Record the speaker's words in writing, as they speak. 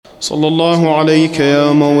صلى الله عليك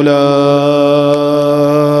يا مولاي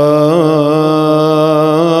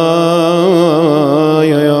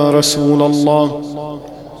يا رسول الله،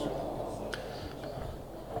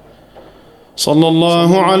 صلى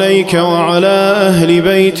الله عليك وعلى أهل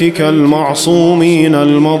بيتك المعصومين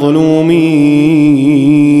المظلومين.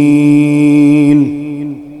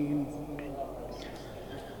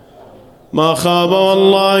 ما خاب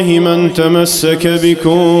والله من تمسك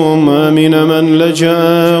بكم من من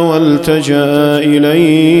لجأ والتجأ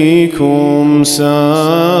إليكم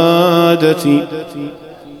سادتي.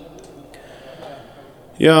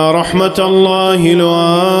 يا رحمة الله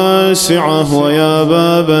الواسعة ويا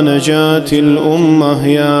باب نجاة الأمة،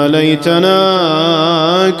 يا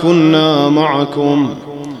ليتنا كنا معكم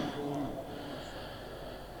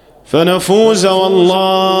فنفوز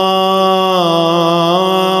والله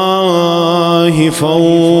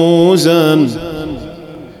فوزا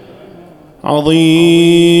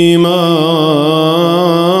عظيما.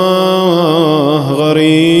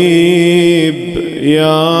 غريب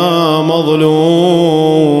يا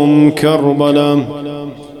مظلوم كربلاء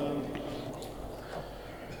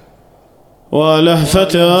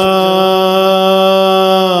ولهفة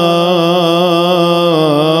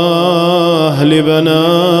أهل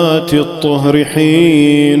بنات الطهر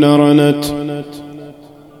حين رنت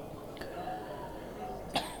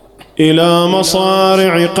إلى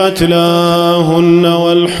مصارع قتلاهن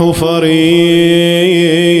والحفر،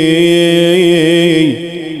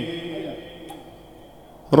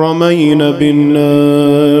 رمين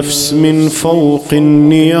بالنفس من فوق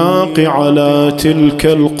النياق على تلك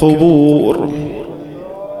القبور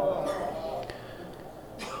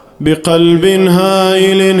بقلب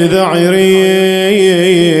هائل ذعري،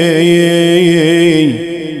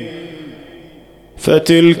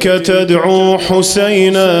 فتلك تدعو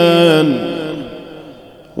حسينا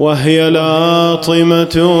وهي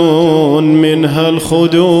لاطمة منها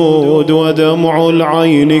الخدود ودمع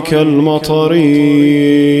العين كالمطر،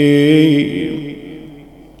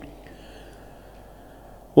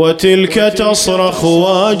 وتلك تصرخ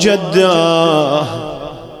وجداه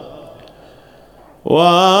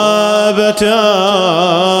وابتاه،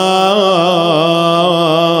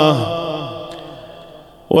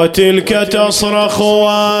 وتلك تصرخ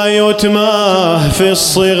ويتماه في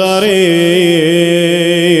الصغر،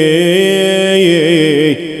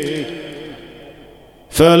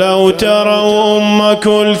 فلو تروا أم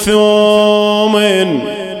كلثوم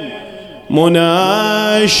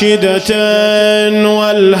مناشدة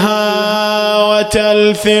والها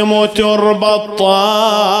وتلثم ترب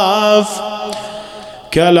الطاف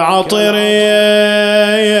كالعطر،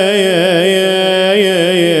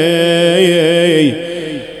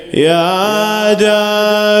 يا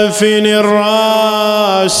دافن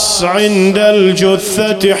الراس عند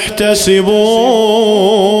الجثة احتسبوا،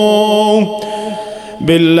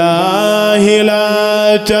 بالله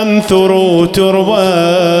لا تنثروا تربا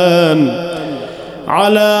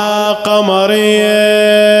على قمر،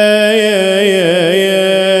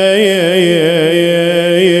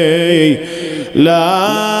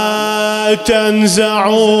 لا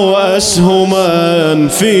تنزعوا أسهما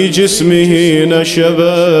في جسمه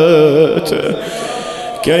نشبت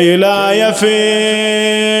كي لا يفيض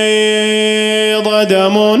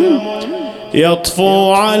دم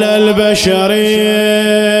يطفو على البشر،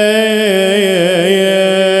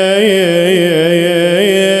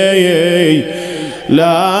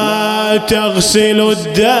 لا تغسلوا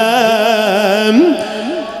الدم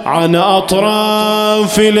عن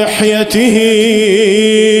أطراف لحيته،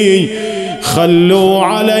 خلوا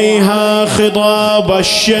عليها خضاب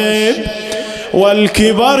الشيب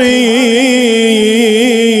والكبر،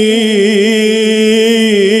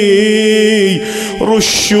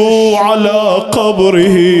 رشوا على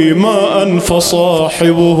قبره ماء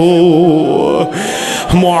فصاحبه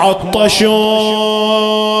معطش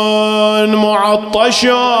معطش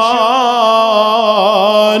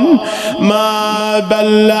ما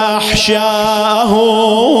بل أحشاه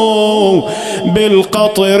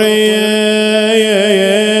بالقطر،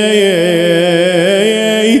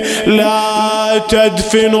 لا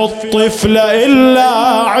تدفن الطفل إلا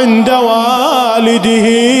عند والده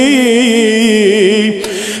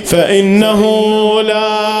فإنه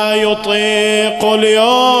لا يطيق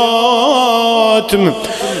اليتم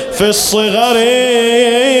في الصغر،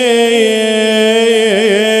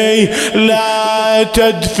 لا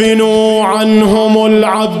تدفنوا عنهم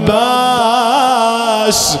العباس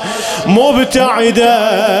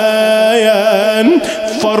مبتعدا،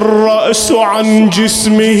 فالرأس عن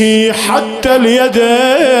جسمه حتى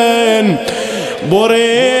اليدين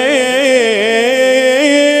بري،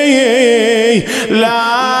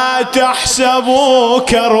 لا تحسبوا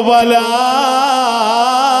كربلاء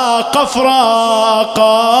قفرا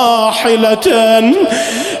قاحلة،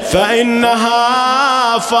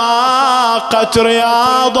 فإنها فاقت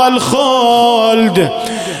رياض الخلد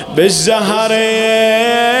بالزهر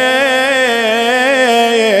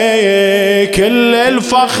كل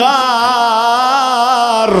الفخار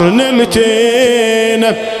نلتين،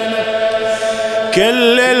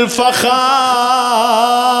 كل الفخار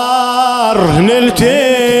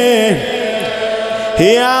نلتين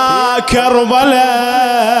يا كربلاء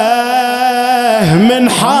من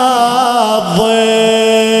حظك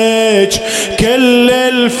كل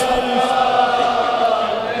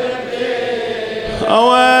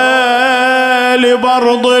أويلي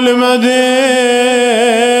برض المدينة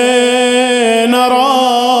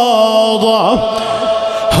روضة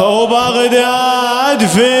وبغداد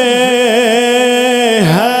فيها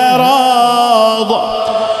روضة،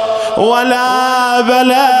 ولا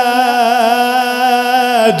بلد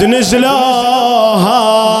نزلوها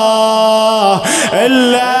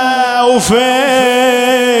إلا وفيها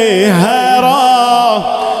روضة،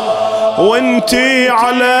 وانتي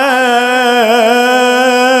عليهم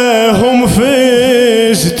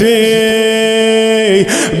فزتي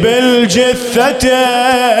بالجثة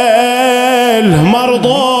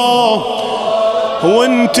المرضى،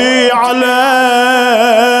 وانتي عليهم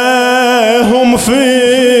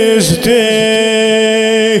فزتي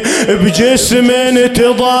بجسم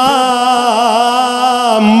تضامنتين،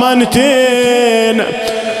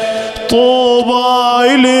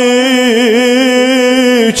 طوبى إليك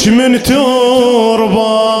من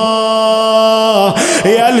تربة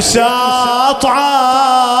يا لساطعة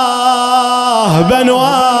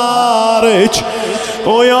بنوارك،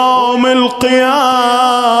 ويوم القيامة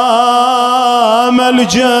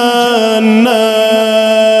الجنة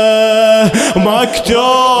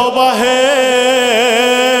مكتوبة هيل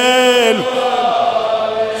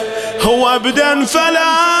هو ابدا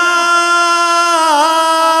فلا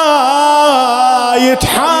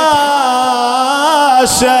يتحاسب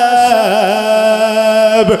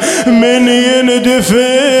من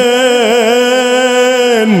يندفن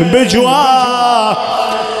بجواه،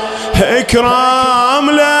 اكرام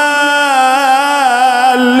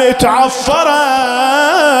للي تعفرت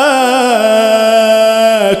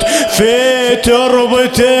في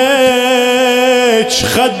تربتك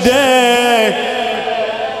خدك،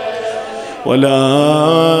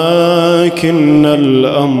 ولكن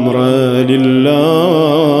الأمر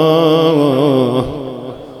لله،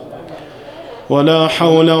 ولا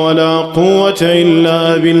حول ولا قوة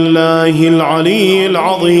إلا بالله العلي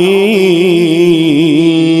العظيم.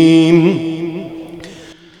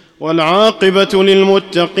 والعاقبة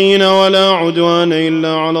للمتقين ولا عدوان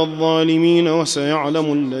إلا على الظالمين،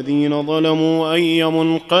 وسيعلم الذين ظلموا أي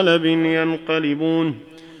منقلب ينقلبون.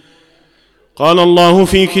 قال الله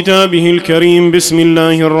في كتابه الكريم: بسم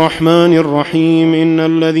الله الرحمن الرحيم: إن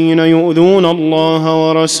الذين يؤذون الله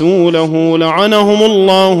ورسوله لعنهم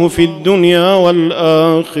الله في الدنيا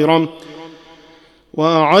والآخرة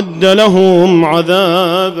وأعد لهم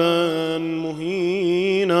عذابا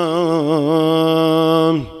مهينا.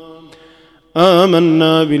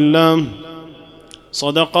 آمنا بالله.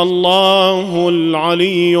 صدق الله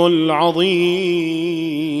العلي العظيم.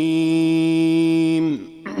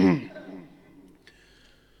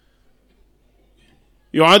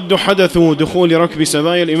 يعد حدث دخول ركب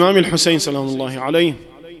سبايا الإمام الحسين سلام الله عليه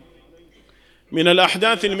من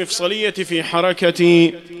الأحداث المفصلية في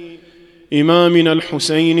حركة إمامنا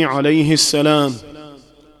الحسين عليه السلام.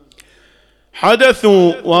 حدث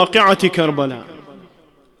واقعة كربلاء،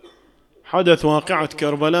 حدث واقعة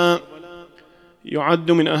كربلاء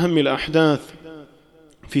يعد من أهم الأحداث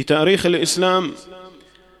في تاريخ الإسلام،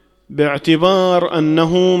 باعتبار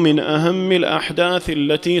أنه من أهم الأحداث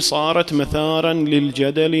التي صارت مثاراً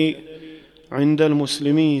للجدل عند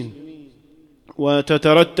المسلمين،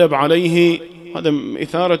 وتترتب عليه هذا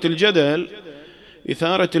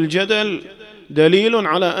إثارة الجدل دليل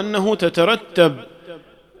على أنه تترتب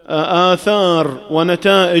آثار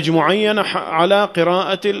ونتائج معينة على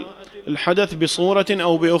قراءة الحدث بصورة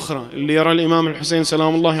أو بأخرى. اللي يرى الإمام الحسين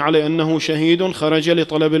سلام الله عليه أنه شهيد خرج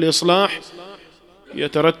لطلب الإصلاح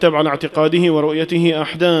يترتب على اعتقاده ورؤيته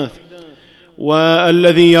أحداث،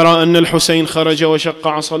 والذي يرى أن الحسين خرج وشق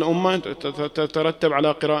عصا الأمة تترتب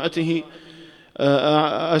على قراءته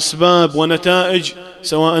أسباب ونتائج،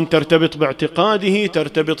 سواء ترتبط باعتقاده،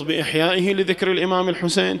 ترتبط بإحيائه لذكر الإمام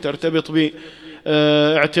الحسين، ترتبط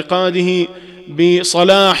باعتقاده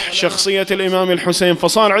بصلاح شخصية الإمام الحسين.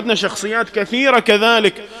 فصار عندنا شخصيات كثيرة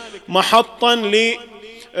كذلك محطا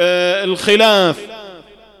للخلاف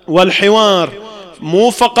والحوار، مو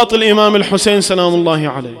فقط الإمام الحسين سلام الله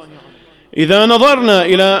عليه، إذا نظرنا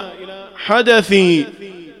إلى حدث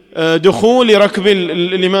دخول ركب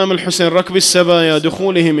الإمام الحسين، ركب السبايا،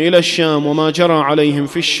 دخولهم إلى الشام وما جرى عليهم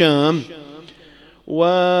في الشام،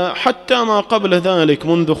 وحتى ما قبل ذلك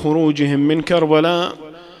منذ خروجهم من كربلاء،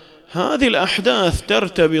 هذه الأحداث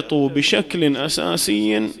ترتبط بشكل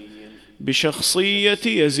أساسي بشخصية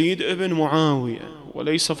يزيد ابن معاوية،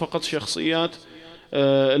 وليس فقط شخصيات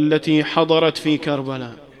التي حضرت في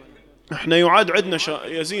كربلاء. احنا يعد عندنا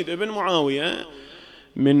يزيد ابن معاوية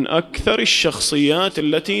من أكثر الشخصيات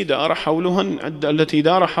التي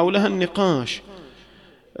دار حولها النقاش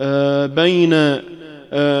بين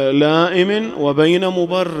لائم وبين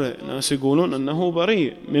مبرئ. ناس يقولون أنه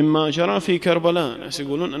بريء مما جرى في كربلاء، ناس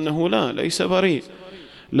يقولون أنه ليس بريء.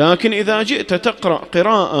 لكن إذا جئت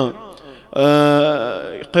تقرأ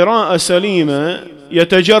قراءة سليمة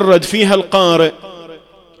يتجرد فيها القارئ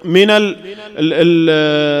من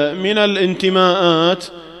الانتماءات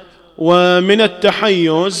ومن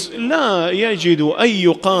التحيز، لا يجد أي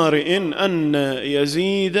قارئ أن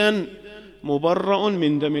يزيدا مبرأ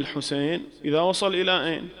من دم الحسين إذا وصل إلى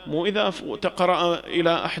أين؟ مو إذا تقرأ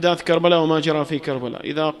إلى أحداث كربلاء وما جرى في كربلاء،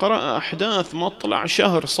 إذا قرأ أحداث مطلع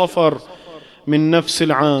شهر صفر من نفس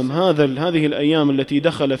العام، هذه الأيام التي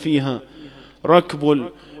دخل فيها ركب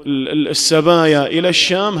السبايا إلى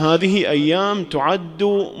الشام، هذه أيام تعد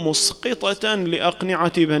مسقطة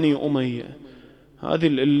لأقنعة بني أمية. هذه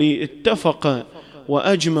اللي اتفق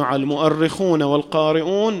وأجمع المؤرخون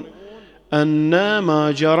والقارئون أن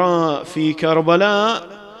ما جرى في كربلاء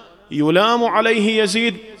يلام عليه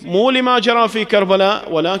يزيد، مو لما جرى في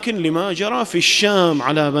كربلاء ولكن لما جرى في الشام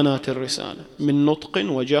على بنات الرسالة من نطق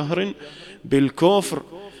وجهر بالكفر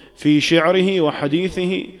في شعره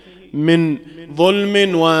وحديثه، من ظلم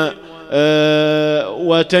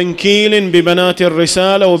وتنكيل ببنات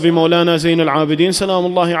الرسالة وبمولانا زين العابدين سلام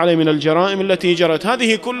الله عليه، من الجرائم التي جرت.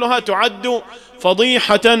 هذه كلها تعد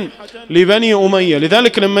فضيحة لبني أمية.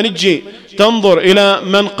 لذلك لما نجي تنظر إلى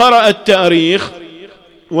من قرأ التاريخ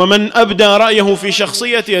ومن أبدى رأيه في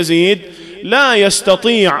شخصية يزيد، لا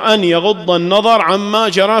يستطيع أن يغض النظر عما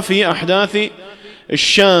جرى في أحداث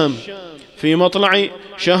الشام في مطلع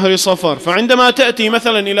شهر صفر. فعندما تأتي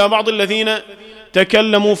مثلا إلى بعض الذين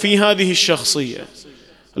تكلموا في هذه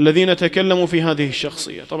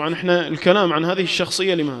الشخصية، طبعا احنا الكلام عن هذه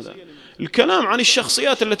الشخصية لماذا؟ الكلام عن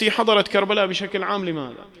الشخصيات التي حضرت كربلاء بشكل عام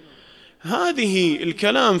لماذا؟ هذه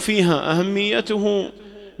الكلام فيها أهميته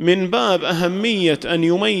من باب أهمية أن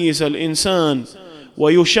يميز الإنسان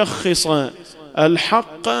ويشخص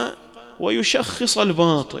الحق ويشخص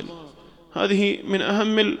الباطل. هذه من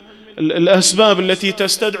أهم الأسباب التي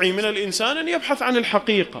تستدعي من الإنسان أن يبحث عن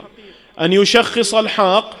الحقيقة، أن يشخص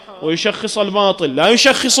الحق ويشخص الباطل، لا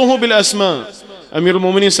يشخصه بالأسماء. أمير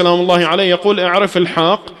المؤمنين سلام الله عليه يقول: اعرف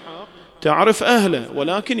الحق تعرف أهله،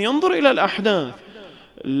 ولكن ينظر إلى الأحداث.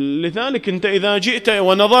 لذلك أنت إذا جئت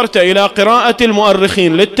ونظرت إلى قراءة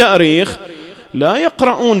المؤرخين للتاريخ، لا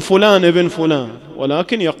يقرؤون فلان ابن فلان،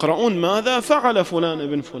 ولكن يقرؤون ماذا فعل فلان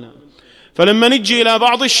ابن فلان. فلما نجي إلى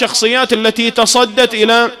بعض الشخصيات التي تصدت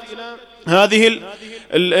إلى هذه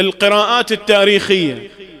القراءات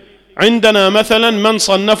التاريخية، عندنا مثلا من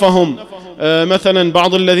صنفهم، مثلا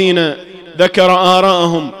بعض الذين ذكر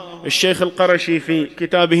آراءهم الشيخ القرشي في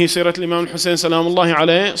كتابه سيرة الإمام الحسين سلام الله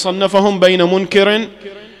عليه، صنفهم بين منكر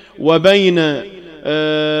وبين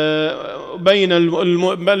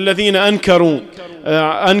الذين أنكروا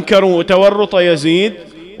تورط يزيد،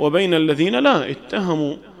 وبين الذين لا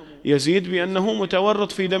اتهموا يزيد بأنه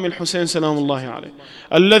متورط في دم الحسين سلام الله عليه.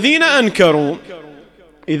 الذين أنكروا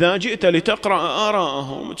إذا جئت لتقرأ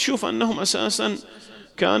آراءهم تشوف أنهم أساسا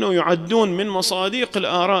كانوا يعدون من مصادق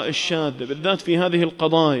الآراء الشاذة، بالذات في هذه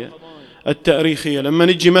القضايا التاريخية. لما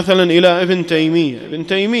نجي مثلا إلى ابن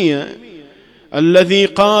تيمية الذي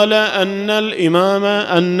قال أن الإمام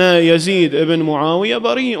أن يزيد ابن معاوية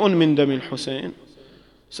بريء من دم الحسين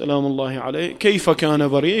سلام الله عليه. كيف كان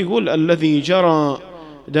بريء؟ يقول الذي جرى.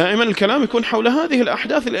 دائما الكلام يكون حول هذه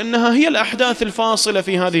الأحداث لأنها هي الأحداث الفاصلة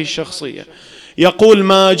في هذه الشخصية. يقول: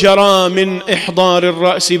 ما جرى من إحضار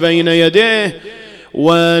الرأس بين يديه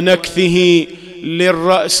ونكثه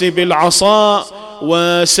للرأس بالعصا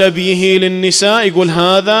وسبيه للنساء، يقول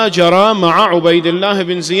هذا جرى مع عبيد الله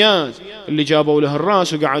بن زياد اللي جابوا له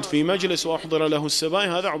الرأس وقعد في مجلس وأحضر له السباي،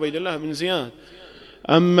 هذا عبيد الله بن زياد.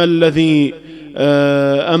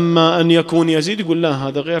 أما أن يكون يزيد، يقول لا،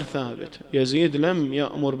 هذا غير ثابت. يزيد لم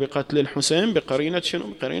يأمر بقتل الحسين بقرينة شنو؟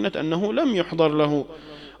 بقرينة أنه لم يحضر له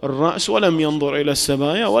الرأس ولم ينظر إلى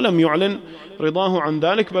السبايا ولم يعلن رضاه عن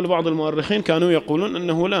ذلك. بل بعض المؤرخين كانوا يقولون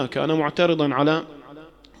أنه لا، كان معترضا على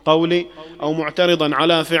قول أو معترضا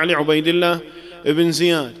على فعل عبيد الله ابن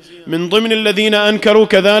زياد. من ضمن الذين أنكروا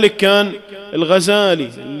كذلك كان الغزالي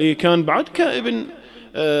اللي كان بعد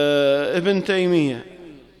ابن تيمية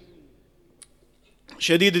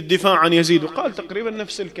شديد الدفاع عن يزيد، وقال تقريبا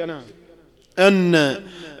نفس الكلام، أن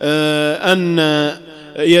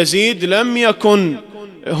يزيد لم يكن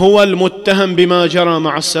هو المتهم بما جرى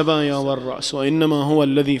مع السبايا والرأس، وإنما هو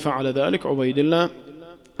الذي فعل ذلك عبيد الله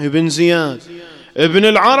ابن زياد. ابن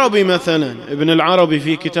العربي مثلا، ابن العربي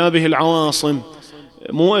في كتابه العواصم،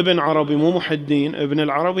 مو ابن عربي مو محدين، ابن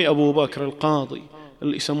العربي أبو بكر القاضي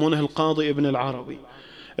اللي يسمونه القاضي ابن العربي.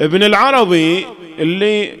 ابن العربي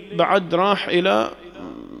اللي بعد راح إلى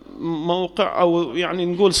موقع، أو يعني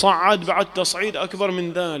نقول صعد بعد تصعيد أكبر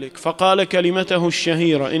من ذلك، فقال كلمته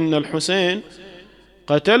الشهيرة إن الحسين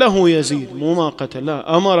قتله يزيد، مو ما قتل،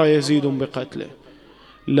 لا، أمر يزيد بقتله،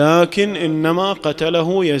 لكن إنما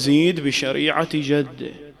قتله يزيد بشريعة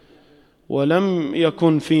جده، ولم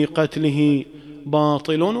يكن في قتله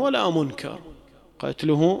باطل ولا منكر،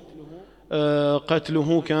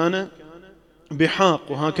 قتله كان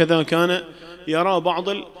بحق. وهكذا كان يرى بعض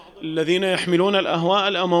الذين يحملون الأهواء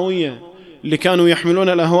الأموية، اللي كانوا يحملون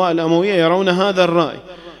الأهواء الأموية يرون هذا الرأي.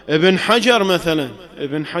 ابن حجر مثلا،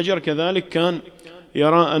 ابن حجر كذلك كان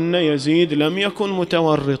يرى أن يزيد لم يكن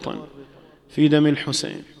متورطا في دم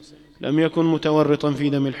الحسين، لم يكن متورطا في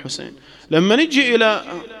دم الحسين. لما نجي إلى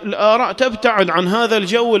الآراء تبتعد عن هذا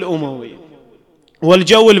الجو الأموي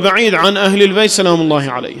والجو البعيد عن أهل البيت سلام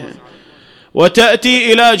الله عليهم،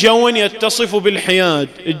 وتأتي إلى جو يتصف بالحياد.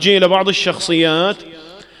 تجي إلى بعض الشخصيات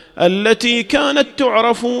التي كانت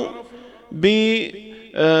تعرف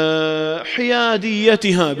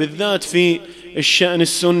بحياديتها، بالذات في الشأن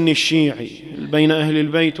السني الشيعي بين أهل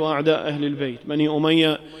البيت وأعداء أهل البيت، بني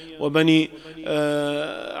أمية وبني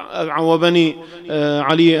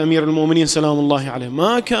علي أمير المؤمنين سلام الله عليه،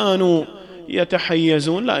 ما كانوا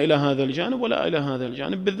يتحيزون لا إلى هذا الجانب ولا إلى هذا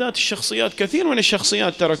الجانب. بالذات الشخصيات، كثير من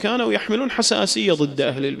الشخصيات ترى كانوا يحملون حساسية ضد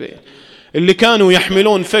أهل البيت، اللي كانوا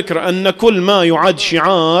يحملون فكر أن كل ما يعد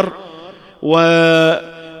شعار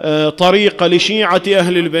وطريقة لشيعة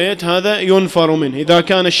أهل البيت هذا ينفر منه. إذا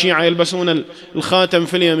كان الشيعة يلبسون الخاتم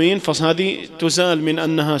في اليمين فهذه تزال من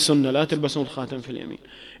أنها سنة، لا تلبسون الخاتم في اليمين.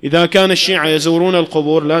 إذا كان الشيعة يزورون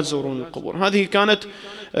القبور لا تزورون القبور. هذه كانت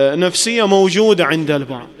نفسية موجودة عند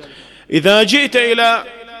البعض. إذا جئت إلى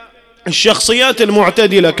الشخصيات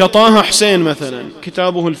المعتدلة كطه حسين مثلا،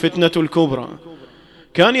 كتابه الفتنة الكبرى،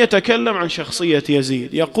 كان يتكلم عن شخصية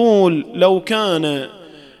يزيد، يقول لو كان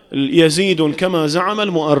يزيد كما زعم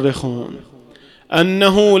المؤرخون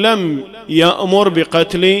أنه لم يأمر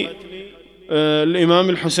بقتل الإمام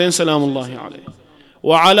الحسين سلام الله عليه،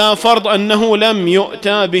 وعلى فرض أنه لم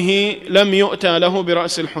يؤتى له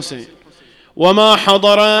برأس الحسين، وما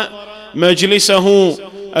حضر مجلسه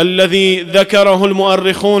الذي ذكره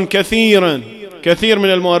المؤرخون كثير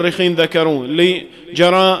من المؤرخين ذكرون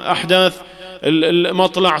لجرى أحداث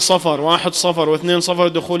المطلع صفر 1 صفر و2 صفر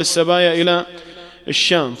دخول السبايا إلى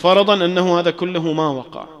الشام، فرضا أنه هذا كله ما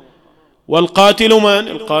وقع. والقاتل من؟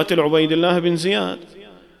 القاتل عبيد الله بن زياد.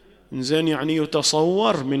 إنزين يعني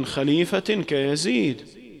يتصور من خليفة كيزيد،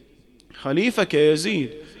 خليفة كيزيد،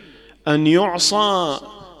 أن يعصى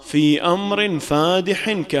في أمر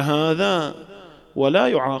فادح كهذا ولا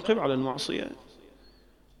يعاقب على المعصية.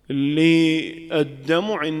 اللي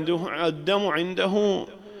الدم عنده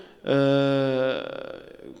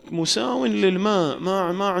مساو للماء،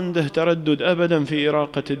 ما عنده تردد أبدا في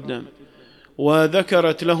إراقة الدم.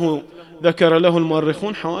 ذكر له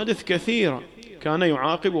المؤرخون حوادث كثيرة كان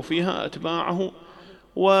يعاقب فيها أتباعه،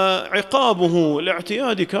 وعقابه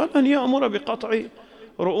الاعتيادي كان أن يأمر بقطع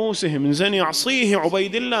رؤوسهم. إنزين يعصيه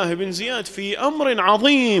عبيد الله بن زياد في أمر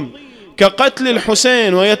عظيم كقتل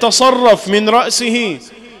الحسين ويتصرف من رأسه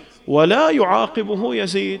ولا يعاقبه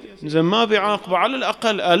يزيد. إنزين ما بيعاقبه، على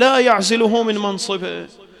الأقل ألا يعزله من منصبه؟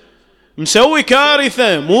 مسوي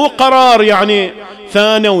كارثة، مو قرار يعني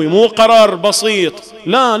ثانوي، مو قرار بسيط،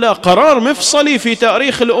 لا قرار مفصلي في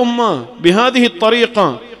تاريخ الأمة بهذه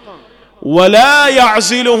الطريقة، ولا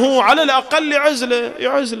يعزله، على الأقل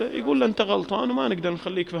يعزله، يقول له أنت غلطان وما نقدر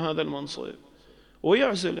نخليك في هذا المنصب،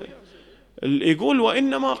 ويعزله. يقول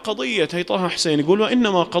وإنما قضية، هي طه حسين يقول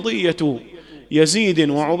وإنما قضية يزيد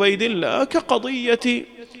وعبيد الله كقضية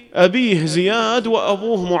أبيه زياد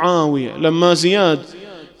وأبوه معاوية. لما زياد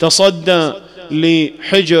تصدى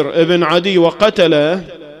لحجر ابن عدي وقتله،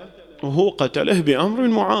 وهو قتله بأمر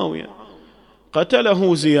معاوية،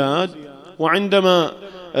 قتله زياد. وعندما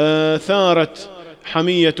ثارت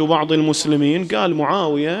حمية بعض المسلمين قال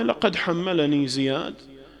معاوية لقد حملني زياد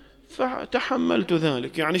فتحملت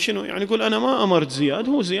ذلك. يعني شنو؟ يعني يقول أنا ما أمرت زياد،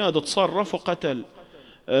 هو زياد تصرف وقتل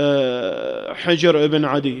حجر ابن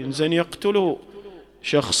عدي. زين يقتله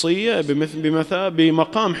شخصية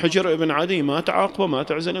بمقام حجر ابن عدي، ما تعاقبه ما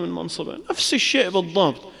تعزله من منصبه. نفس الشيء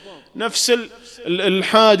بالضبط، نفس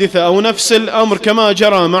الحادثة أو نفس الأمر كما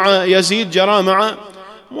جرى مع يزيد جرى مع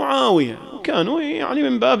معاوية، وكانوا يعني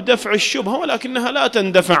من باب دفع الشبهة ولكنها لا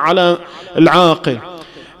تندفع على العاقل.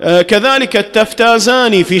 كذلك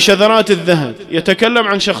التفتازاني في شذرات الذهب يتكلم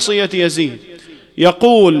عن شخصية يزيد،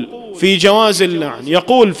 يقول في جواز اللعن،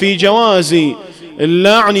 يقول في جواز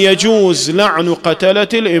اللعن يجوز لعن قتلة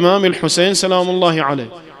الإمام الحسين سلام الله عليه.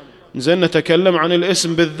 زين، نتكلم عن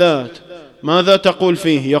الاسم بالذات، ماذا تقول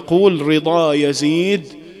فيه؟ يقول رضا يزيد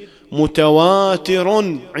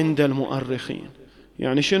متواتر عند المؤرخين.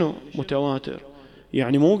 يعني شنو متواتر؟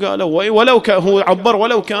 يعني مو قالوا ولو هو عبر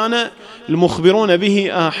ولو كان المخبرون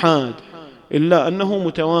به آحاد، إلا أنه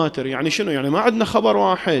متواتر. يعني شنو؟ يعني ما عندنا خبر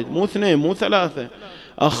واحد، مو اثنين، مو ثلاثة،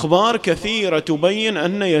 أخبار كثيرة تبين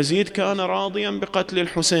أن يزيد كان راضيا بقتل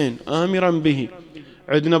الحسين آمرا به.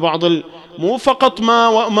 عندنا بعض مو فقط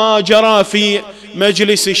ما جرى في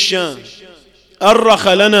مجلس الشام، أرخ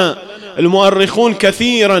لنا المؤرخون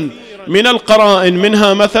كثيرا من القرائن،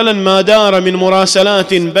 منها مثلا ما دار من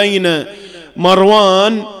مراسلات بين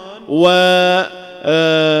مروان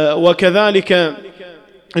وكذلك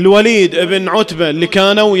الوليد بن عتبة اللي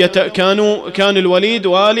كان الوليد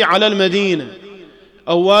والي على المدينة،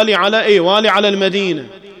 أو والي على المدينة.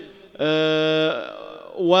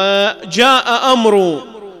 وجاء أمر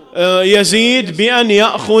يزيد بأن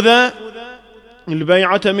يأخذ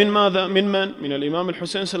البيعة من ماذا؟ من الإمام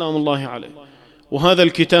الحسين سلام الله عليه. وهذا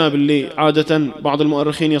الكتاب اللي عادة بعض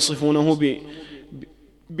المؤرخين يصفونه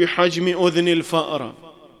بحجم أذن الفأرة،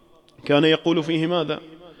 كان يقول فيه ماذا؟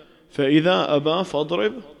 فإذا أبى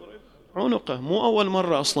فاضرب عنقه. مو أول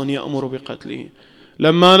مرة أصلا يأمر بقتله.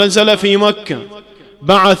 لما نزل في مكة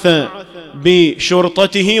بعث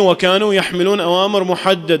بشرطته وكانوا يحملون أوامر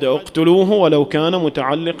محددة، اقتلوه ولو كان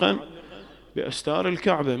متعلقا بأستار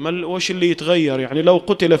الكعبة. وش اللي يتغير؟ يعني لو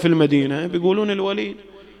قتل في المدينة بيقولون الوليد،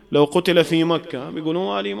 لو قتل في مكة بيقولون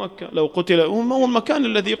والي مكة، لو قتل هو المكان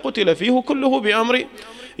الذي قتل فيه كله بأمر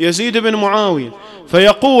يزيد بن معاوية.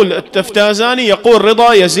 فيقول التفتازاني، يقول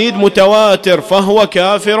رضا يزيد متواتر فهو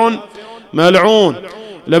كافر ملعون.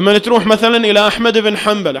 لما تروح مثلا إلى أحمد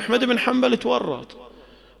بن حنبل تورط،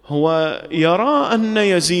 هو يرى أن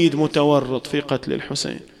يزيد متورط في قتل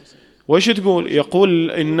الحسين. وش تقول؟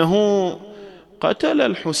 يقول إنه قتل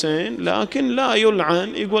الحسين لكن لا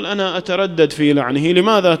يلعن. يقول أنا أتردد في لعنه.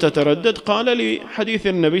 لماذا تتردد؟ قال لي حديث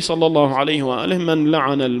النبي صلى الله عليه وآله من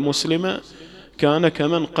لعن المسلم كان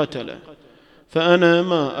كمن قتله، فأنا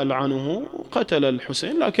ما ألعنه. قتل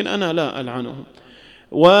الحسين لكن أنا لا ألعنه.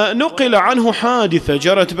 ونقل عنه حادثة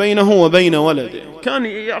جرت بينه وبين ولده، كان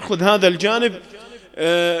يأخذ هذا الجانب،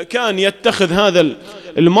 كان يتخذ هذا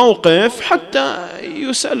الموقف حتى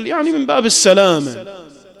يسأل يعني من باب السلامة،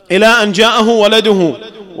 إلى أن جاءه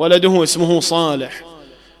ولده اسمه صالح،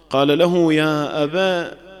 قال له يا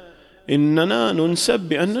أبا إننا ننسب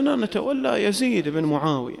بأننا نتولى يزيد بن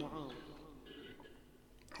معاوية.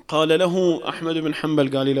 قال له أحمد بن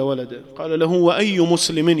حنبل قال إلى ولده، قال له وأي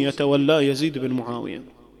مسلم يتولى يزيد بن معاوية؟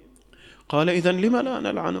 قال إذن لما لا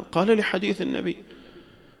نلعنه؟ قال لحديث النبي.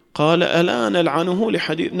 قال ألا نلعنه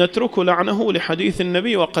نترك لعنه لحديث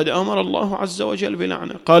النبي وقد أمر الله عز وجل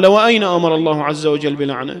بلعنه. قال وأين أمر الله عز وجل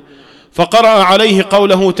بلعنه؟ فقرأ عليه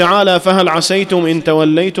قوله تعالى فهل عسيتم إن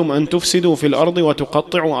توليتم أن تفسدوا في الأرض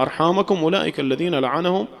وتقطعوا أرحامكم أولئك الذين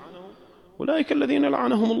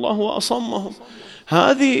لعنهم الله وأصمهم.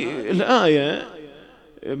 هذه الآية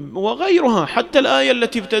وغيرها، حتى الآية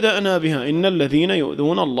التي ابتدأنا بها إن الذين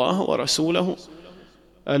يؤذون الله ورسوله،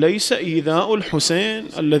 أليس إيذاء الحسين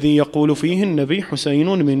الذي يقول فيه النبي حسين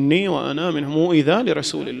مني وأنا منه مو إيذاء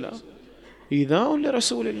لرسول الله؟ إيذاء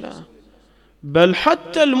لرسول الله. بل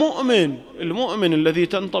حتى المؤمن الذي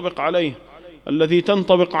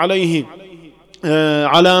تنطبق عليه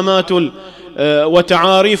علامات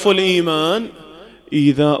وتعاريف الإيمان،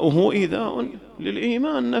 إيذاؤه إيذاء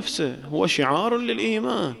للإيمان نفسه، هو شعار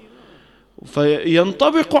للإيمان،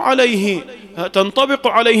 تنطبق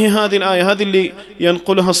عليه هذه الآية. هذه اللي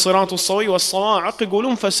ينقلها الصراط الصوي والصواعق،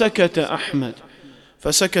 يقولون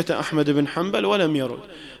فسكت أحمد بن حنبل ولم يرد.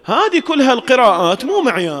 هذه كلها القراءات مو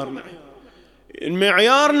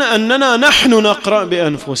معيارنا أننا نحن نقرأ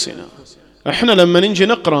بأنفسنا. احنا لما نجي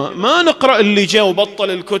نقرأ ما نقرأ اللي جاء وبطل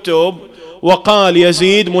الكتب وقال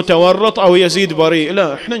يزيد متورط أو يزيد بريء،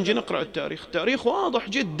 لا، احنا نجي نقرأ التاريخ. التاريخ واضح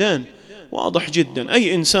جدا.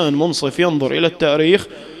 أي إنسان منصف ينظر إلى التاريخ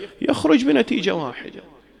يخرج بنتيجة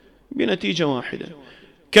واحدة.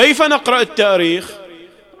 كيف نقرأ التاريخ؟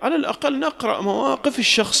 على الأقل نقرأ مواقف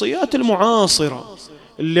الشخصيات المعاصرة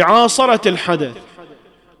اللي عاصرت الحدث،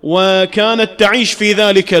 وكانت تعيش في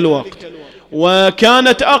ذلك الوقت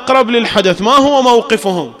وكانت أقرب للحدث. ما هو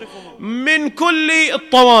موقفهم من كل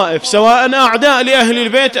الطوائف سواء أعداء لأهل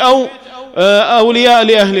البيت أو أولياء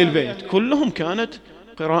لأهل البيت، كلهم كانت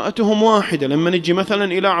قراءتهم واحدة. لما نجي مثلا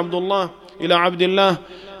إلى عبد الله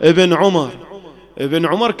ابن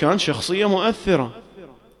عمر كان شخصية مؤثرة،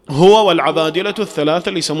 هو والعبادلة الثلاثة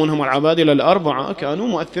اللي يسمونهم العبادلة الأربعة كانوا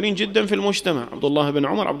مؤثرين جدا في المجتمع. عبد الله بن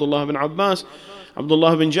عمر، عبد الله بن عباس، عبد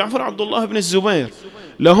الله بن جعفر، عبد الله بن الزبير،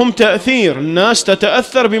 لهم تأثير، الناس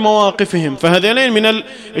تتأثر بمواقفهم. فهذين من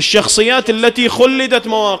الشخصيات التي خلدت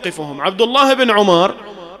مواقفهم. عبد الله بن عمر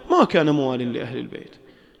ما كان موال لأهل البيت،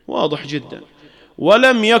 واضح جدا،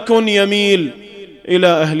 ولم يكن يميل إلى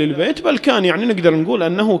أهل البيت، بل كان يعني نقدر نقول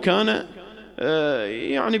أنه كان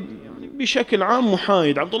يعني بشكل عام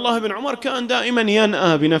محايد. عبد الله بن عمر كان دائما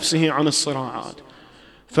ينأى بنفسه عن الصراعات.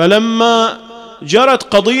 فلما جرت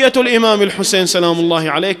قضية الإمام الحسين سلام الله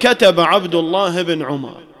عليه كتب عبد الله بن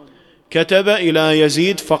عمر، كتب إلى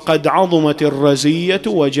يزيد: فقد عظمت الرزية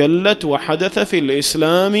وجلت وحدث في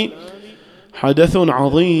الإسلام حدث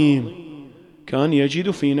عظيم. كان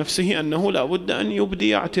يجد في نفسه أنه لا بد أن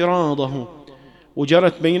يبدي اعتراضه.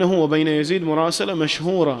 وجرت بينه وبين يزيد مراسلة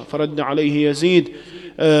مشهورة، فرد عليه يزيد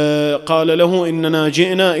قال له: إننا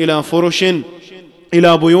جئنا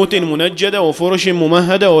إلى بيوت منجدة وفرش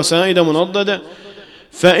ممهدة وسائدة منضدة،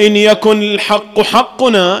 فإن يكن الحق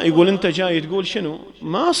حقنا. يقول أنت جاي تقول شنو؟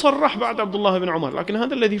 ما صرح بعد عبد الله بن عمر، لكن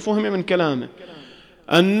هذا الذي فهم من كلامه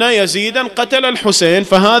أن يزيدا قتل الحسين،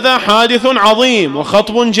 فهذا حادث عظيم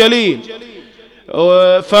وخطب جليل.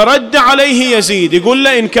 فرد عليه يزيد يقول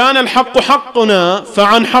له: إن كان الحق حقنا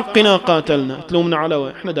فعن حقنا قاتلنا، تلومنا على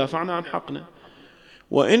وين؟ احنا دافعنا عن حقنا.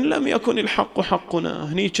 وإن لم يكن الحق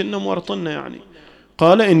حقنا، هني كنا مورطنا يعني.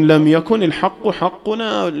 قال: إن لم يكن الحق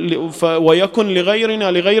حقنا ويكن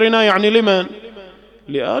لغيرنا يعني لمن؟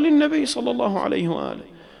 لآل النبي صلى الله عليه وآله،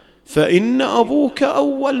 فإن أبوك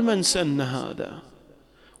أول من سن هذا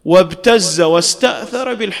وابتز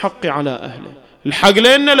واستأثر بالحق على أهله. الحق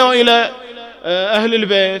لنا لو إلى أهل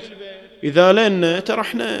البيت، إذا لنا ترى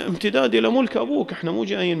احنا امتداد إلى ملك أبوك، احنا مو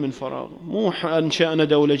جايين من فراغ، مو أنشأنا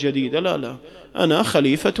دولة جديدة، لا، أنا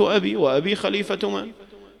خليفة أبي وأبي خليفة من؟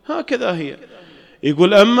 هكذا هي.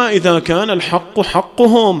 يقول: أما إذا كان الحق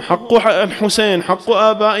حقهم، حق الحسين، حق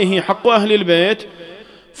آبائه، حق أهل البيت،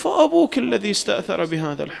 فأبوك الذي استأثر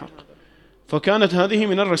بهذا الحق. فكانت هذه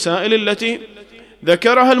من الرسائل التي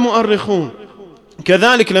ذكرها المؤرخون.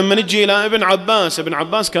 كذلك لما نجي إلى ابن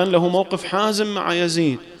عباس كان له موقف حازم مع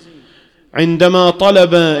يزيد. عندما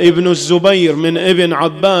طلب ابن الزبير من ابن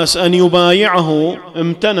عباس أن يبايعه،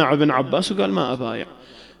 امتنع ابن عباس وقال: ما أبايع.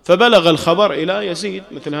 فبلغ الخبر إلى يزيد،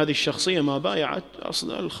 مثل هذه الشخصية ما بايعت،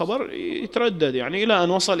 أصلا الخبر يتردد يعني، إلى أن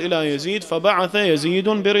وصل إلى يزيد. فبعث يزيد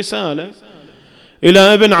برسالة إلى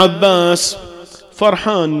ابن عباس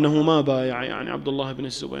فرحان أنه ما بايع يعني عبد الله بن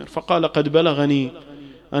الزبير، فقال: قد بلغني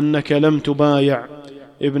أنك لم تبايع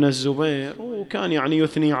ابن الزبير، وكان يعني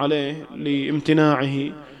يثني عليه لامتناعه.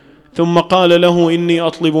 ثم قال له: إني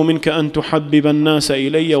أطلب منك أن تحبب الناس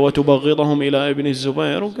إلي وتبغضهم إلى ابن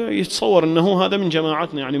الزبير. يتصور أنه هذا من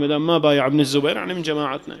جماعتنا، يعني مدام ما بايع ابن الزبير يعني من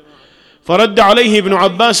جماعتنا. فرد عليه ابن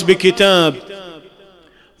عباس بكتاب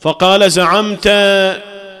فقال: زعمت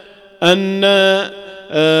أن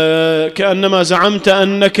كأنما زعمت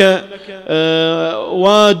أنك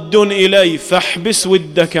واد إلي، فاحبس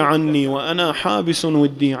ودك عني وأنا حابس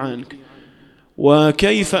ودي عنك.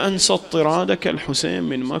 وكيف أنسى اضطرادك الحسين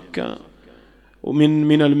من مكة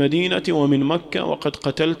ومن المدينة ومن مكة، وقد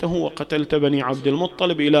قتلته وقتلت بني عبد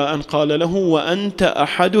المطلب، إلى أن قال له: وأنت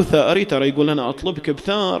أحد ثأري. ترى يقول: أنا أطلبك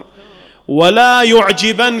بثار، ولا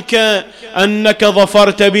يعجبنك أنك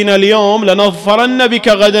ظفرت بنا اليوم لنظفرن بك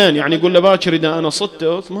غدا. يعني يقول له: باكر إذا أنا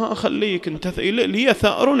صدتك ما أخليك، أنت لي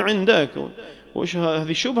ثأر عندك. وش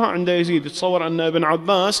هذه شبهة عند يزيد، يتصور أن ابن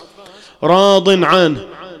عباس راض عنه،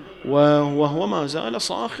 وهو ما زال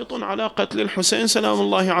ساخط على قتل الحسين سلام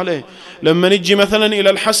الله عليه. لما نجي مثلا إلى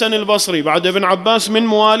الحسن البصري بعد ابن عباس من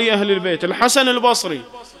موالي أهل البيت، الحسن البصري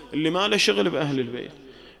اللي ما له شغل بأهل البيت،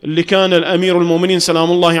 اللي كان الأمير المؤمنين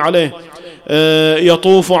سلام الله عليه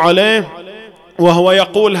يطوف عليه وهو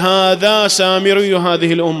يقول: هذا سامري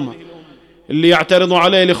هذه الأمة، اللي يعترض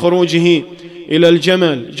عليه لخروجه إلى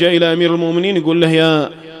الجمل. جاء إلى أمير المؤمنين يقول له: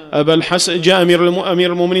 يا أبا الحسن، جاء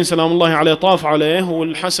أمير المؤمنين سلام الله عليه طاف عليه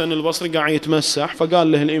والحسن البصري قاعد يتمسح،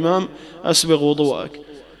 فقال له الإمام: أسبغ وضوءك.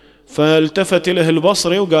 فالتفت له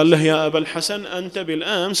البصري وقال له: يا أبا الحسن، أنت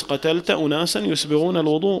بالأمس قتلت أناسا يسبغون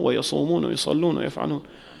الوضوء ويصومون ويصلون ويفعلون.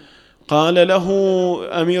 قال له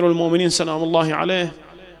أمير المؤمنين سلام الله عليه: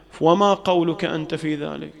 وما قولك أنت في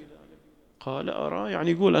ذلك؟ قال أرى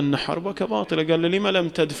يعني يقول أن حربك باطلة. قال له لما لم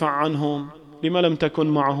تدفع عنهم، لما لم تكن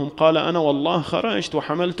معهم؟ قال أنا والله خرجت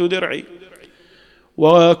وحملت درعي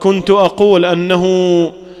وكنت أقول أنه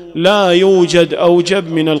لا يوجد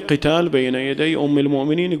أوجب من القتال بين يدي أم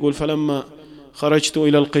المؤمنين. يقول فلما خرجت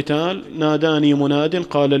إلى القتال ناداني مناد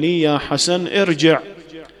قال لي يا حسن ارجع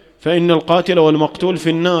فإن القاتل والمقتول في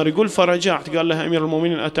النار. يقول فرجعت. قال له أمير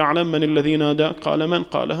المؤمنين أتعلم من الذي ناداك؟ قال من؟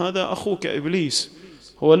 قال هذا أخوك إبليس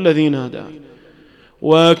هو الذي ناداك.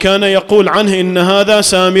 وكان يقول عنه إن هذا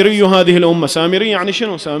سامري هذه الأمة. سامري يعني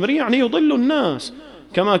شنو؟ سامري يعني يضل الناس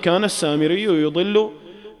كما كان السامري يضل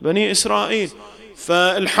بني إسرائيل.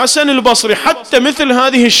 فالحسن البصري حتى مثل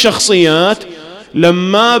هذه الشخصيات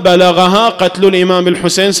لما بلغها قتل الإمام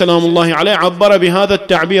الحسين سلام الله عليه عبر بهذا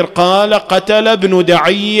التعبير، قال قتل ابن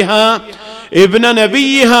دعيها ابن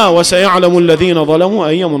نبيها وسيعلم الذين ظلموا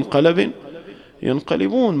أي منقلب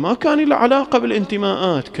ينقلبون. ما كان له علاقة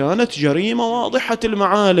بالانتماءات، كانت جريمة واضحة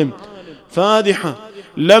المعالم فادحة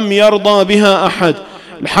لم يرضى بها أحد.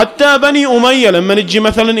 حتى بني أمية لما نجي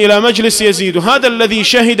مثلا إلى مجلس يزيد، وهذا الذي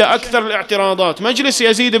شهد أكثر الاعتراضات، مجلس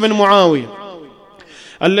يزيد بن معاوية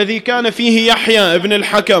الذي كان فيه يحيى ابن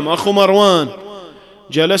الحكم أخو مروان،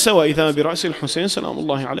 جلس وإذا برأس الحسين سلام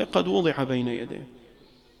الله عليه قد وضع بين يديه،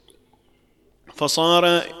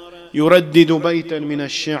 فصار يردد بيتا من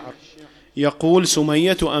الشعر يقول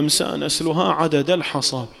سمية أمسى نسلها عدد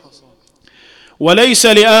الحصى وليس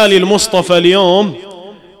لآل المصطفى اليوم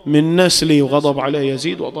من نسلي. وغضب على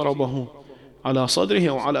يزيد وضربه على صدره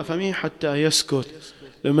وعلى فمه حتى يسكت.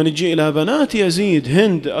 لما نجي إلى بنات يزيد،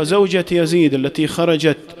 هند زوجة يزيد التي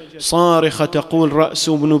خرجت صارخة تقول رأس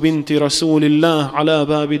ابن بنت رسول الله على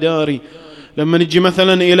باب داري. لما نجي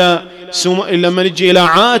مثلا لما نجي إلى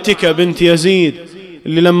عاتكة بنت يزيد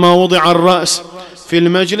اللي لما وضع الرأس في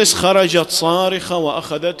المجلس خرجت صارخة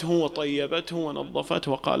وأخذته وطيبته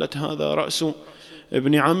ونظفته وقالت هذا رأس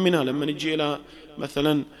ابن عمنا. لما نجي إلى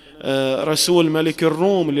مثلا رسول ملك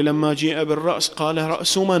الروم اللي لما جاء بالرأس قال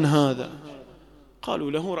رأس من هذا؟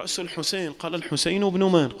 قالوا له رأس الحسين. قال الحسين ابن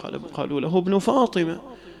من؟ قالوا له ابن فاطمة.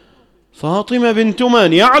 فاطمة بنت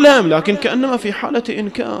من؟ يعلم لكن كأنما في حالة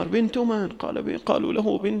إنكار. بنت من؟ قالوا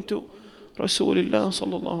له بنت رسول الله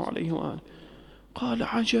صلى الله عليه وآله. قال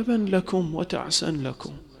عجبا لكم وتعسا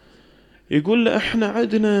لكم. يقول احنا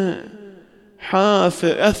عندنا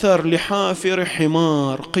أثر لحافر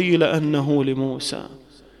حمار قيل أنه لموسى،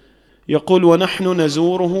 يقول ونحن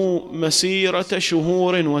نزوره مسيرة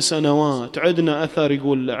شهور وسنوات. عندنا أثر،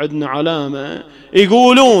 يقول عندنا علامة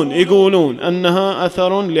يقولون أنها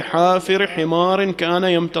أثر لحافر حمار كان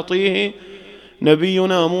يمتطيه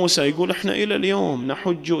نبينا موسى. يقول احنا إلى اليوم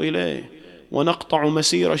نحج إليه ونقطع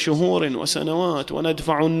مسير شهور وسنوات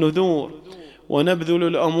وندفع النذور ونبذل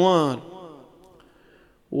الأموال.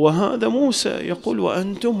 وهذا موسى يقول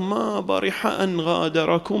وأنتم ما برح أن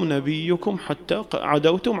غادركم نبيكم حتى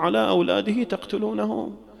عدوتم على أولاده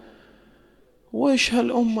تقتلونهم. وإيش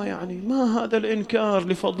هالأمة يعني؟ ما هذا الإنكار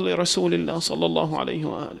لفضل رسول الله صلى الله عليه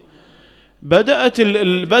وآله.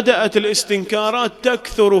 بدأت الاستنكارات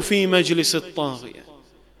تكثر في مجلس الطاغية،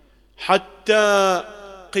 حتى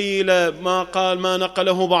قيل ما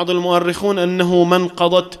نقله بعض المؤرخون أنه من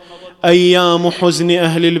قضت أيام حزن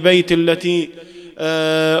أهل البيت التي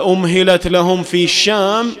أمهلت لهم في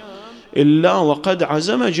الشام إلا وقد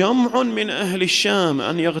عزم جمع من أهل الشام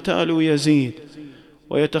أن يغتالوا يزيد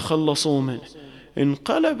ويتخلصوا منه.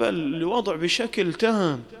 انقلب الوضع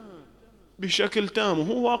بشكل تام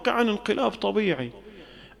وهو واقعا انقلاب طبيعي.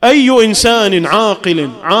 أي إنسان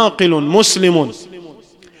عاقل مسلم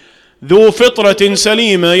ذو فطرة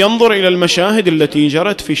سليمة ينظر إلى المشاهد التي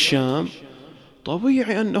جرت في الشام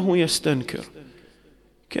طبيعي أنه يستنكر.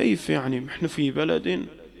 كيف يعني نحن في بلد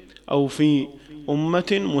أو في أمة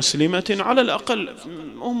مسلمة على الأقل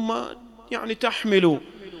أمة يعني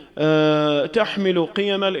تحمل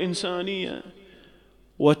قيم الإنسانية،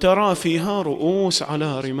 وترى فيها رؤوس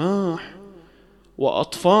على رماح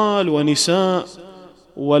وأطفال ونساء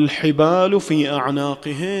والحبال في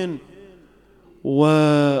أعناقهن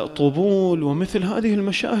وطبول ومثل هذه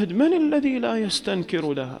المشاهد، من الذي لا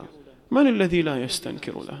يستنكر لها؟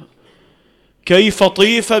 كيف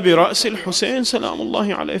طيف برأس الحسين سلام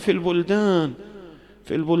الله عليه في البلدان.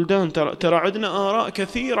 ترى عندنا آراء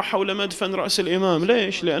كثيرة حول مدفن رأس الإمام.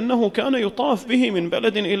 ليش؟ لأنه كان يطاف به من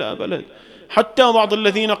بلد إلى بلد. حتى بعض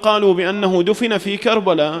الذين قالوا بأنه دفن في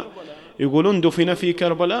كربلاء يقولون دفن في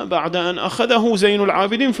كربلاء بعد أن أخذه زين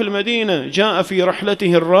العابدين في المدينة. جاء في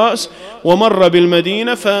رحلته الرأس ومر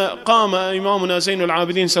بالمدينة، فقام إمامنا زين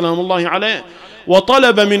العابدين سلام الله عليه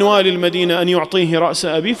وطلب من والي المدينة أن يعطيه رأس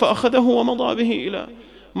أبيه، فأخذه ومضى به إلى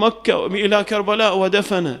مكة إلى كربلاء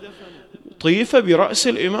ودفنه. طيف برأس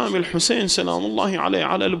الإمام الحسين سلام الله عليه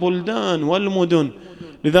على البلدان والمدن.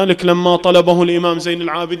 لذلك لما طلبه الإمام زين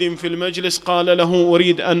العابدين في المجلس قال له: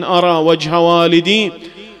 أريد أن أرى وجه والدي.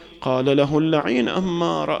 قال له اللعين: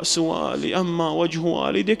 أما وجه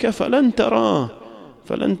والدك فلن تراه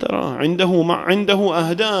عنده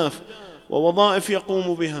أهداف ووظائف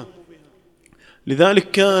يقوم بها.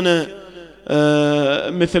 لذلك كان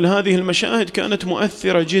مثل هذه المشاهد كانت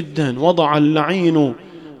مؤثرة جدا. وضع اللعين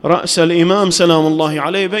رأس الإمام سلام الله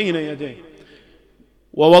عليه بين يديه،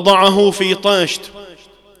 ووضعه في طشت،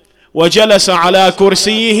 وجلس على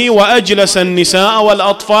كرسيه، وأجلس النساء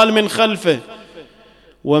والأطفال من خلفه،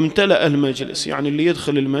 وامتلأ المجلس. يعني اللي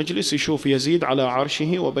يدخل المجلس يشوف يزيد على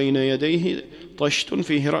عرشه وبين يديه طشت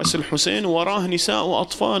فيه رأس الحسين، وراه نساء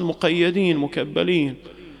وأطفال مقيدين مكبلين.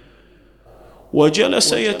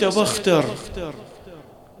 وجلس يتبختر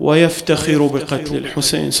ويفتخر بقتل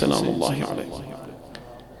الحسين سلام الله عليه،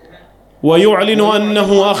 ويعلن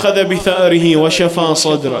أنه أخذ بثأره وشفى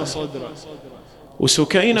صدره.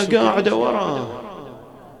 وسكينة قاعدة وراه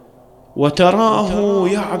وتراه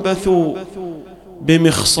يعبث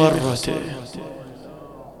بمخصرته.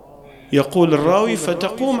 يقول الراوي: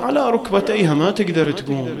 فتقوم على ركبتيها، ما تقدر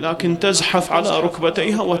تقوم، لكن تزحف على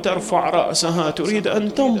ركبتيها وترفع رأسها تريد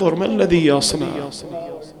أن تنظر ما الذي يصنع.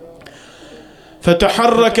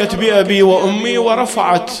 فتحركت بأبي وأمي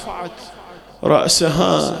ورفعت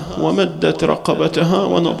رأسها ومدت رقبتها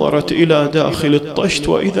ونظرت إلى داخل الطشت،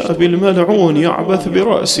 وإذا بالملعون يعبث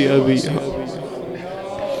برأس أبيها.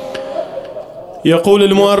 يقول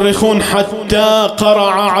المؤرخون: حتى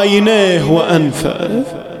قرع عينيه وأنفه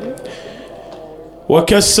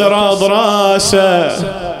وكسر أضراسه.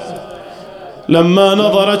 لما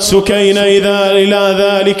نظرت سكينة إلى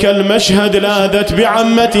ذلك المشهد لاذت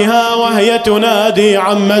بعمتها وهي تنادي: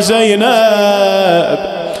 عم زينب،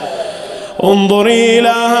 انظري إلى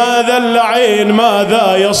هذا اللعين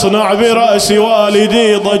ماذا يصنع برأس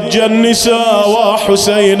والدي. ضج النساء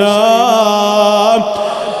وحسينا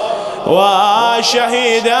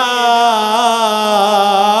وشهيدا.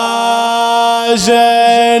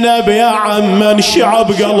 زينب يا عم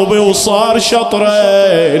انشعب قلبي وصار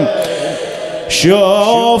شطرين.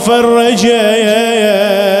 شوف الرجيس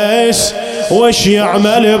وش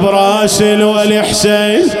يعمل براس الولي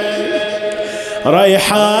حسين،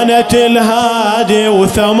 ريحانة الهادي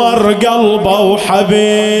وثمر قلبه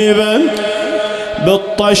وحبيبه،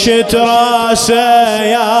 بالطشت راسه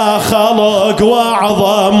يا خلق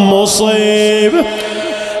واعظم مصيبه.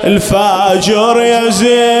 الفاجر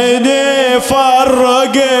يزيد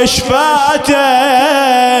يفرق شفاته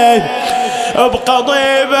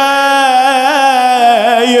بقضيبه،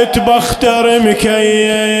 يتبختر مكيف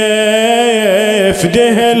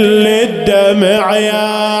دهل الدمع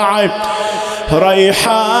يا عيب.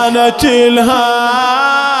 ريحانة الهادي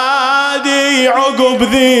عقب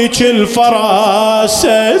ذيك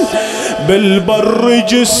الفراسة، بالبر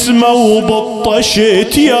جسمه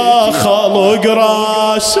وبالطشت يا خلق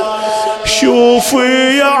راسه.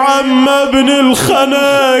 شوفي يا عم ابن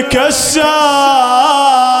الخنا كسار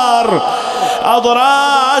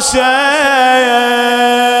أضراسه،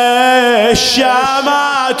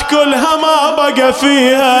 الشامات كلها ما بقى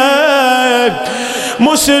فيها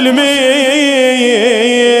مسلمين.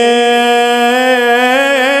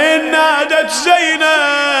 نادت زينب: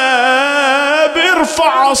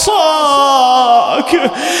 ارفع عصاك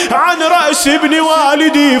عن رأس ابن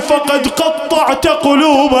والدي فقد قطعت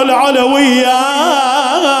قلوب العلويات.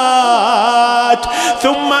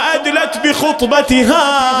 ثم أدلت بخطبتها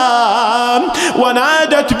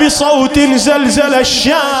ونادت بصوت زلزل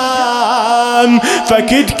الشام: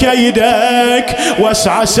 فكد كيدك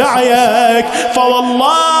واسع سعيك،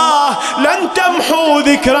 فوالله لن تمحو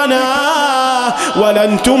ذكرنا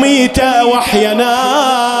ولن تميت وحينا.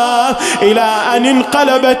 إلى أن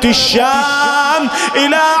انقلبت الشام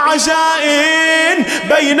إلى عزاء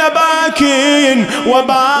بين باك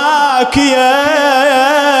وباكية،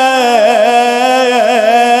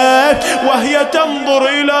 وهي تنظر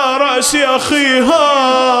إلى رأس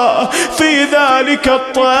أخيها في ذلك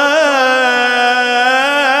الطشت.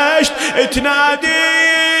 تنادي: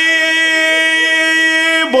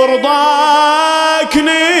 برضاك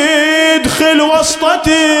ندخل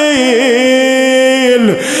وسطتي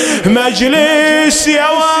المجلس يا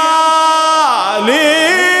والينا.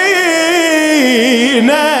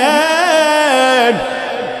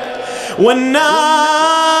 والناس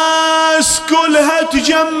كلها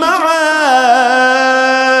تجمعت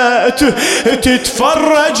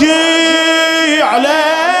تتفرج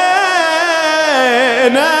علينا.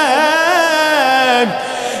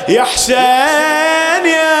 يا حسين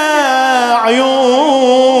يا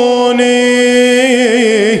عيوني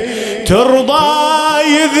ترضى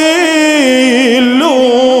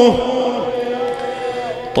يذلوا.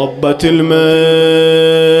 طبت المجلس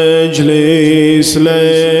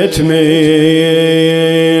ليت من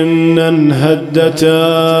انهدت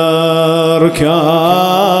أركانه،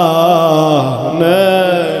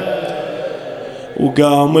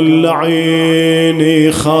 وقام اللعين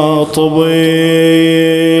يخاطب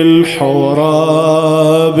الحورة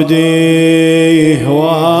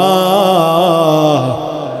بديهواه.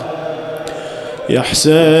 يا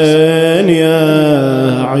حسين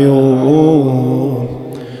يا عيون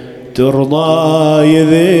ترضى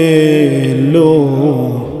يذلوا.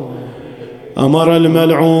 أمر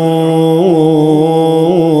الملعون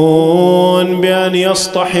بأن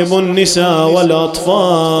يصطحب النساء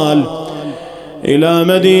والأطفال إلى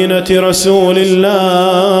مدينة رسول الله،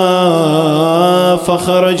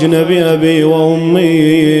 فخرجن بأبي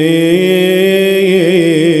وأمي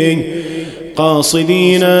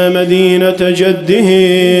قاصدين مدينة جدهم.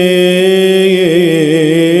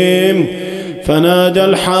 فنادى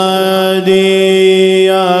الحادي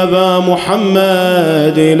يا أبا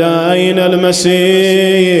محمد إلى أين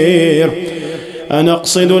المسير؟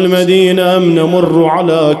 أنقصد المدينة أم نمر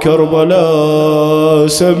على كربلاء؟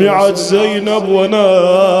 سمعت زينب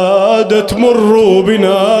ونادت مروا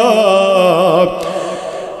بنا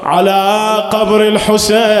على قبر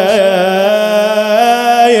الحسين.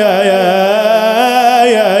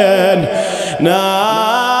 نادت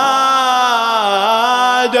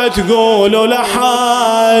تقول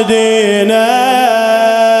لحادينا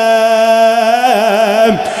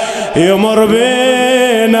يمر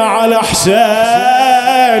بينا على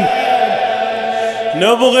حسين،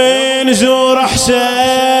 نبغي نزور حسين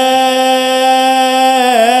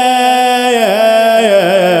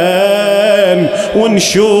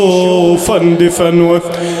ونشوف اندفن.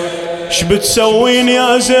 ايش بتسوين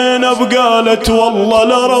يا زينب؟ قالت والله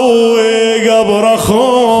لروي قبر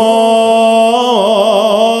اخوه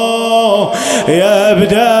يا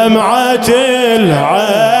بدمعة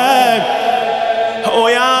العين،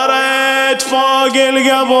 ويا ريت فوق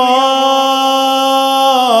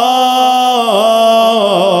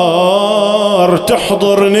القبر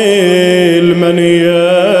تحضرني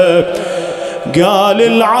المنية. قال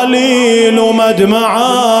العليل ومدمعان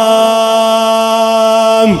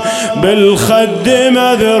بالخد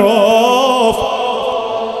مذروف،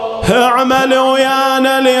 اعمل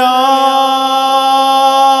ويانا اليوم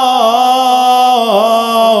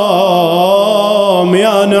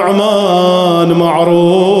يا نعمان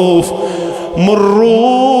معروف.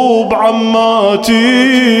 مروا بعماتي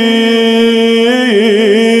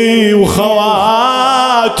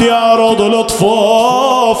وخواتي أرض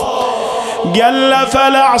الطفوف، قلف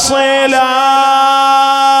العصيلة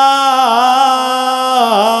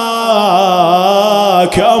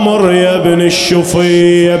كأمر يا ابن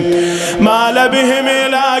الشفية. مال بهم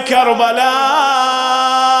إلى كربلاء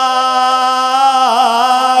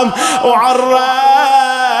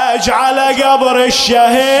وعرج على قبر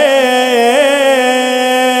الشهيد،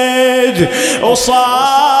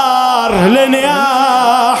 وصار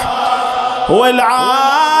لنياح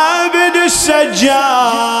والعابد السجاد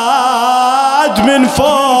من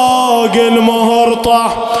فوق المهر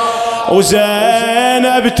طاح.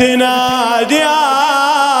 وزينب تنادي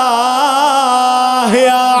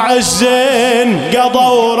يا عزين قضى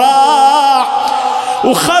وراح،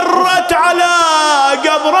 وخرت على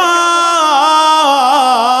قبراب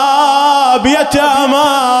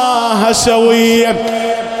يتاماها سوية.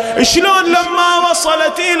 شلون لما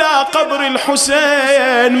وصلت إلى قبر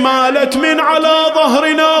الحسين مالت من على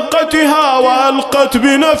ظهر ناقتها وألقت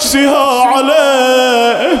بنفسها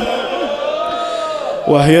عليه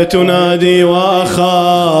وهي تنادي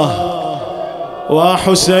وأخاه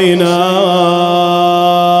وحسينا.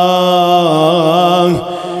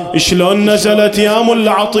 شلون نزلت يا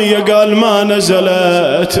ملا عطية؟ قال ما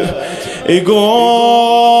نزلت،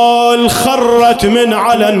 يقول خرت من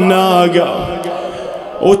على الناقة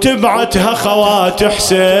وتبعتها خوات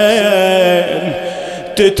حسين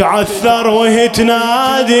تتعثر وهي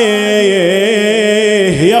تنادي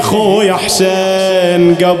يا خويا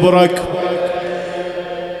حسين قبرك.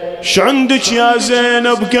 شعندك يا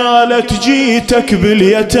زينب؟ قالت جيتك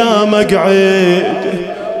باليتامى قعيد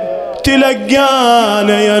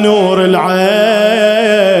تلقانا يا نور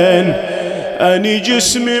العين، أني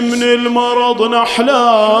جسمي من المرض نحلان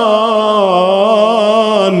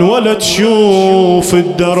ولا تشوف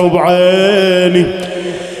الدرب عيني.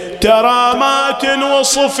 ترى ما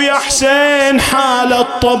تنوصف يا حسين حالة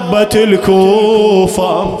طبة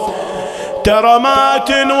الكوفة، ترى ما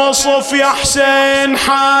تنوصف يا حسين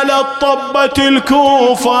حالة طبة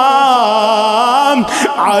الكوفة.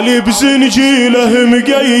 علي بزنجيله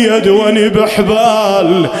مقيد واني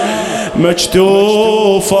بحبال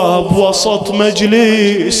مجتوفة بوسط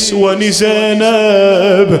مجلس واني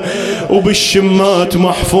زينب وبالشمات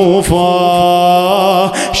محفوفة.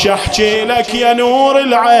 شحكي لك يا نور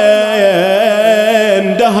العين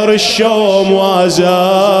دهر الشوم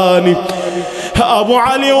وازاني ابو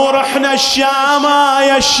علي ورحنا الشام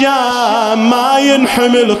يا الشام ما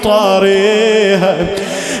ينحمل طاريها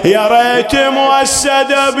يا ريت موسد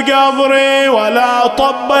بقبري ولا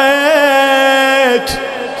طبيت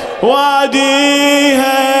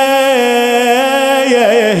واديها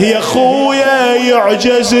يا خويا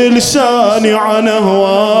يعجز لساني عن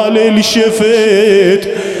اهوال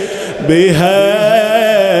الشفيت بها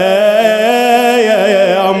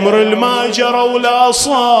امر الما جرى ولا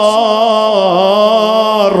صار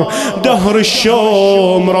دهر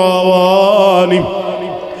الشوم رواني.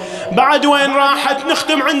 بعد وين راحت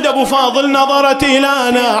نختم عند ابو فاضل نظرت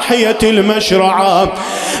الى ناحية المشرعة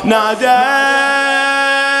ناديت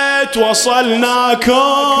وصلناكم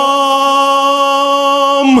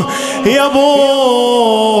يا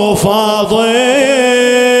ابو فاضل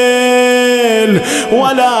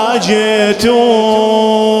ولا جيتوا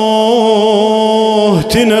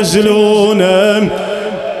تنزلونا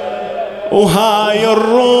وهاي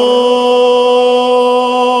الروس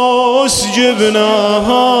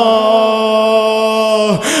جبناها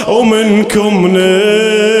ومنكم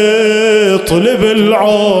نطلب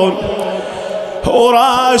العون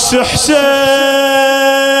وراس حسين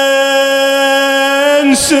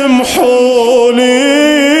سمحولي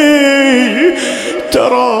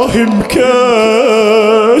تراه مكسر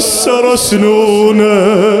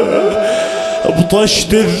سنونه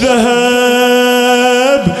بطشت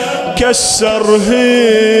الذهب كسرهن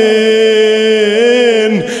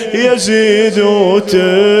يزيد وتنظر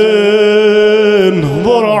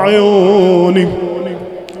عيوني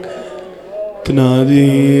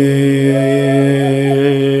تنادي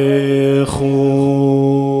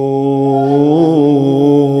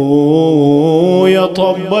خويا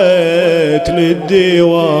طبيت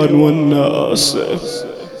للديوان والناس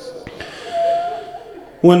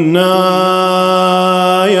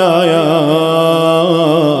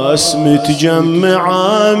والناس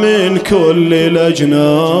متجمعة من كل الأجناس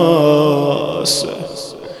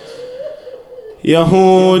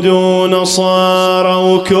يهود ونصارى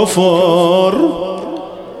وكفر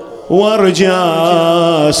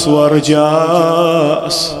ورجاس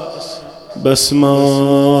ورجاس بس ما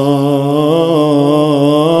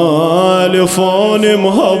لفون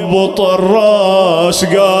مهبط الراس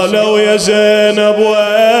قالوا يا زينب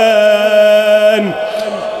وين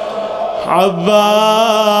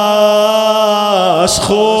عباس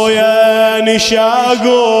خويا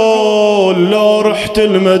نشاقول لو رحت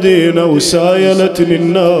المدينة وسايلتني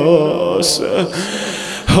الناس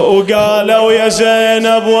وقالوا يا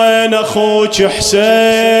زينب وين اخوك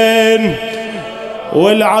حسين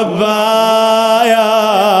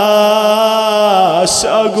والعباس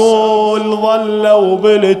اقول ظلوا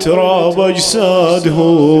بالتراب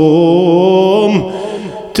اجسادهم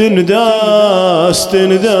تنداس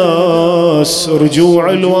تنداس رجوع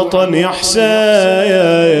الوطن يا حسين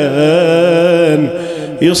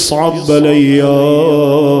يصعب بلياكم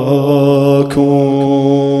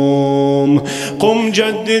قم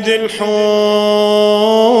جدد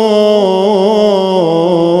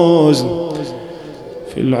الحزن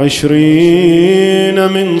في 20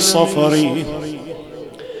 من صفري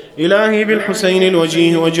إلهي بالحسين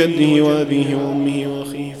الوجيه وجده وأبيه وأمه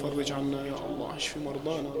وأخيه فرج عنا يا الله اشف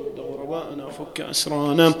مرضانا ورد غرباءنا فك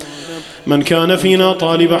أسرانا من كان فينا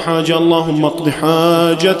طالب حاجة اللهم اقض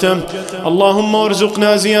حاجته اللهم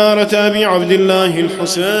ارزقنا زيارة أبي عبد الله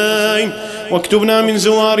الحسين واكتبنا من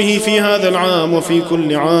زواره في هذا العام وفي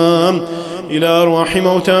كل عام إلى أرواح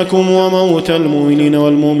موتاكم وموتى المؤمنين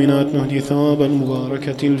والمؤمنات نهدي ثواب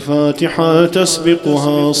المباركة الفاتحة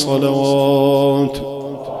تسبقها صلوات.